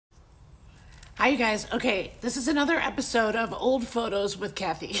Hi, you guys. Okay, this is another episode of Old Photos with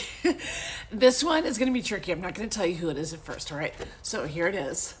Kathy. This one is going to be tricky. I'm not going to tell you who it is at first, all right? So here it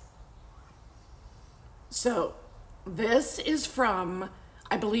is. So this is from,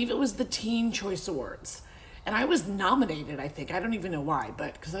 I believe it was the Teen Choice Awards. And I was nominated, I think. I don't even know why,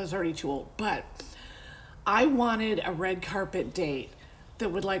 but because I was already too old. But I wanted a red carpet date that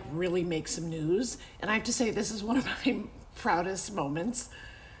would like really make some news. And I have to say, this is one of my proudest moments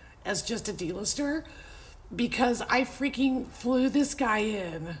as just a D-lister, because I freaking flew this guy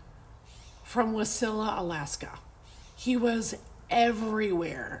in from Wasilla, Alaska. He was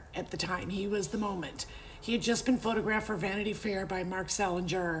everywhere at the time. He was the moment. He had just been photographed for Vanity Fair by Mark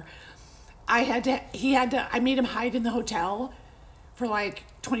Salinger. I made him hide in the hotel for like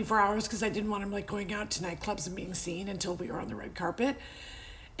 24 hours because I didn't want him like going out to nightclubs and being seen until we were on the red carpet.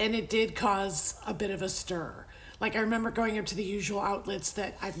 And it did cause a bit of a stir. Like, I remember going up to the usual outlets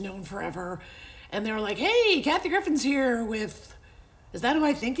that I've known forever, and they were like, hey, Kathy Griffin's here with, is that who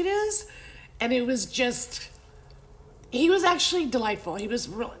I think it is? And it was just, he was actually delightful. He was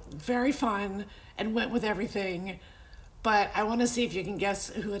very fun and went with everything. But I want to see if you can guess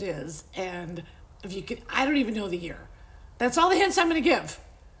who it is. And if you could, I don't even know the year. That's all the hints I'm going to give.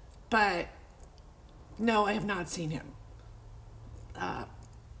 But no, I have not seen him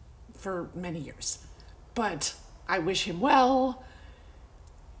for many years. But I wish him well.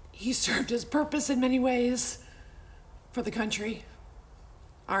 He served his purpose in many ways for the country.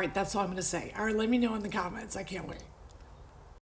 All right, that's all I'm going to say. All right, let me know in the comments. I can't wait.